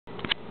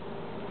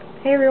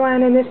Hey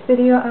everyone, in this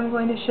video I'm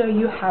going to show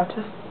you how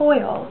to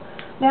FOIL.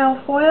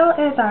 Now FOIL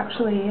is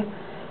actually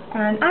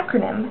an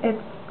acronym.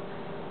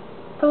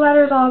 The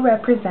letters all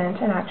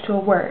represent an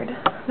actual word.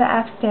 The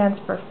F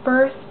stands for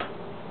first,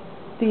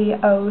 the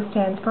O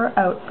stands for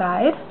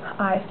outside,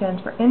 I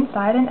stands for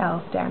inside, and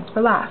L stands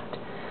for last.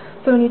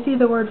 So when you see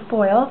the word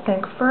FOIL,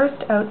 think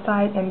first,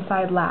 outside,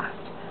 inside,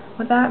 last.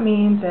 What that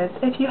means is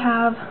if you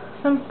have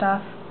some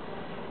stuff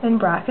in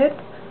brackets,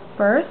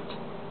 first,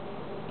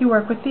 you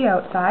work with the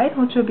outside,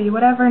 which would be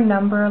whatever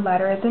number or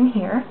letter is in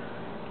here,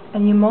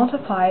 and you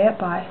multiply it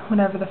by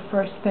whatever the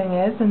first thing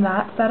is in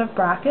that set of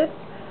brackets,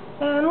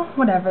 and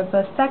whatever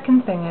the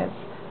second thing is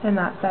in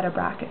that set of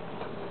brackets.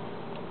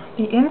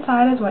 The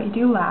inside is what you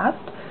do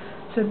last,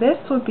 so this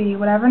would be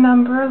whatever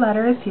number or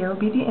letter is here would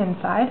be the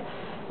inside,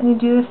 and you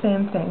do the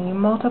same thing. You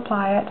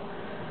multiply it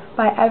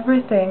by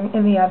everything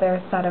in the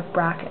other set of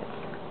brackets.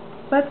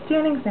 Let's do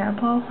an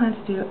example.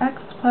 Let's do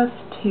x plus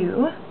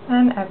 2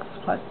 and x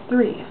plus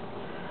 3.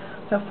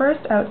 So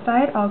first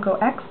outside, I'll go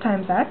x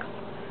times x,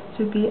 which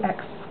would be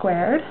x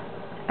squared.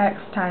 X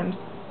times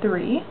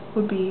 3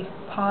 would be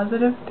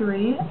positive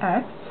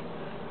 3x.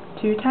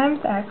 2 times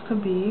x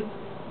would be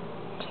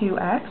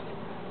 2x.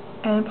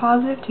 And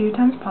positive 2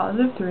 times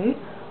positive 3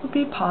 would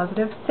be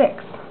positive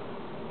 6.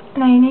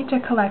 Now you need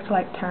to collect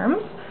like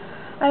terms.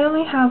 I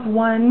only have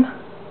one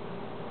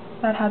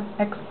that has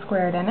x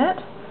squared in it,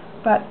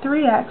 but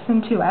 3x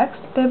and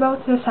 2x, they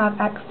both just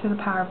have x to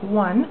the power of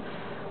 1,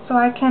 so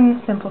I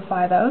can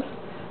simplify those.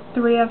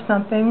 3 of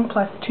something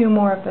plus 2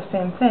 more of the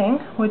same thing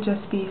would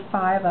just be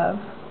 5 of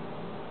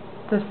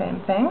the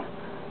same thing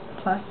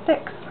plus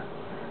 6.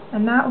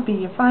 And that will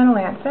be your final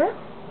answer.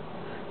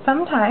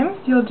 Sometimes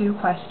you'll do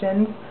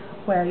questions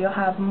where you'll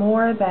have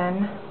more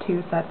than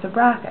 2 sets of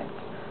brackets.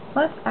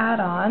 Let's add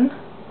on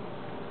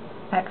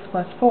x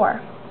plus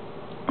 4.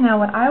 Now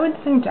what I would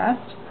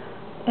suggest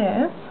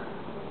is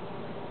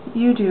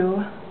you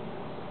do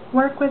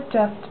work with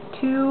just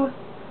two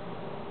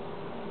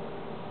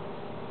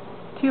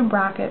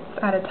brackets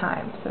at a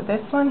time. So this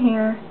one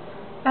here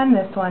and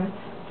this one,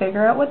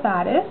 figure out what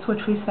that is,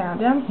 which we found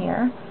down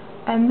here,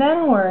 and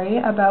then worry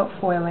about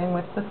foiling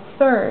with the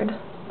third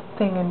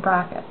thing in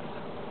brackets.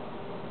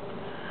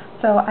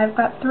 So I've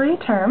got 3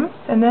 terms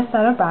in this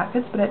set of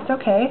brackets, but it's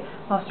okay.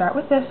 I'll start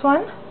with this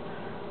one.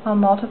 I'll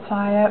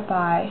multiply it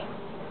by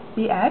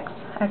the x.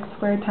 X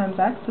squared times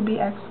x would be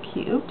x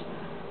cubed.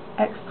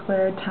 X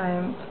squared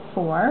times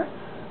 4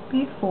 would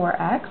be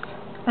 4x.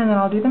 And then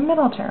I'll do the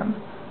middle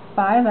term.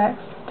 5x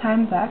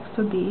times x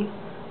would be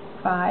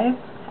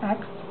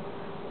 5x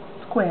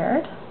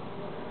squared.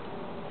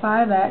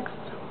 5x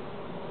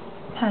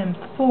times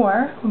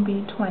 4 would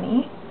be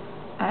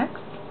 20x.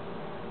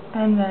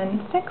 And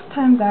then 6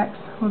 times x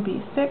would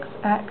be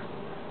 6x.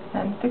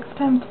 And 6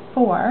 times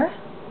 4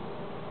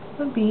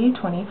 would be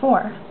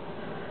 24.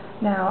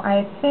 Now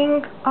I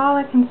think all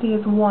I can see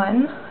is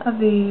one of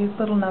these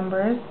little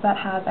numbers that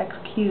has x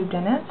cubed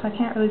in it, so I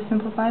can't really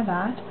simplify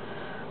that.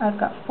 I've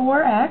got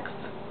 4x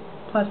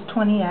plus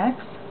 20x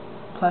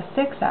plus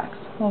 6x.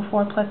 Well,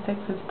 4 plus 6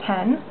 is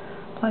 10,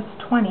 plus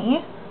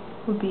 20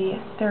 would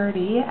be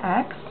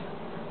 30x.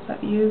 So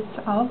I've used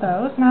all of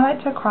those. Now I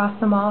like to cross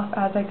them off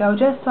as I go,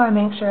 just so I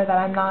make sure that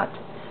I'm not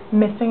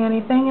missing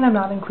anything and I'm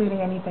not including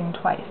anything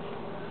twice.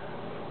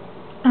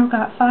 I've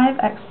got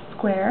 5x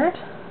squared,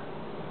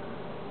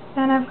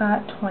 and I've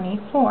got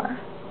 24.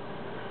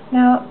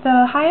 Now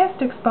the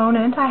highest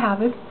exponent I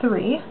have is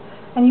 3,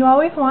 and you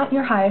always want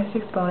your highest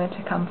exponent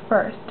to come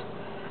first.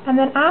 And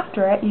then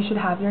after it, you should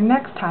have your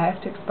next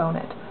highest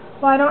exponent.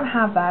 Well, I don't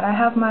have that. I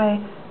have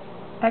my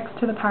x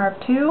to the power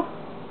of 2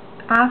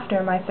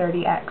 after my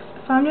 30x.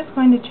 So I'm just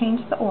going to change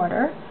the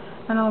order,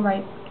 and I'll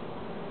write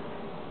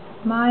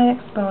my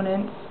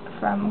exponents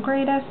from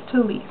greatest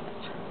to least.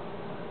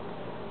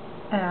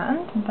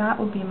 And that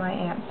will be my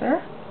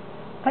answer.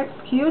 X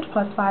cubed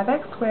plus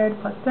 5x squared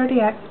plus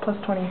 30x plus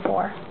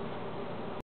 24.